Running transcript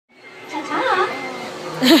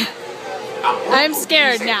I'm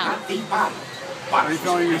scared now. Are you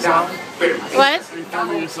filming yourself? What? Are you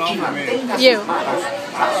filming yourself or me? You.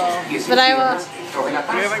 But I will. We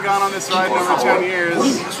haven't gone on this ride in over 10 years.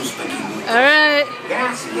 Alright.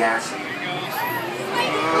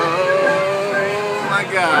 Oh my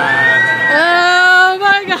god. Oh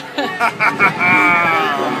my god.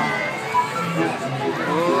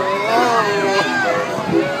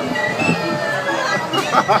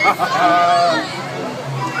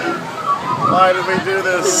 Why did we do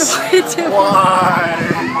this? Why?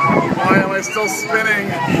 Why am I still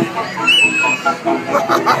spinning? I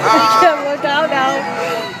can't look out now.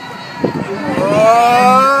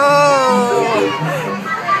 Oh!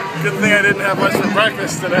 Good thing I didn't have much for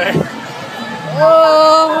breakfast today.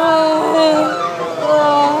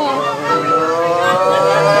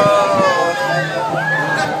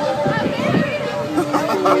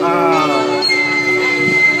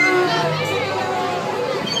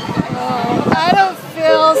 I don't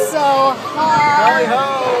feel so hot.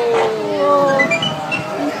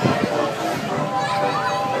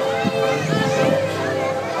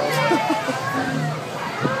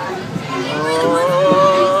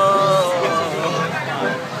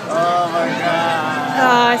 Oh my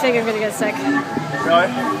god. I think I'm gonna get sick. Really?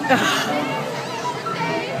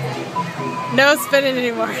 No spinning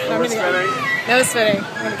anymore. No spinning? No spinning.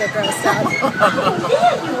 I'm gonna get grossed out.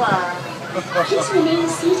 There you are. Please remain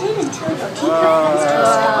seated until your teacup has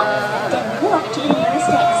toasted, then walk to the nearest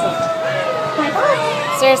exit.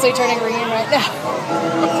 Bye-bye. Seriously turning green right now.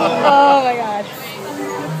 Oh my god.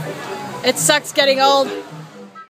 It sucks getting old.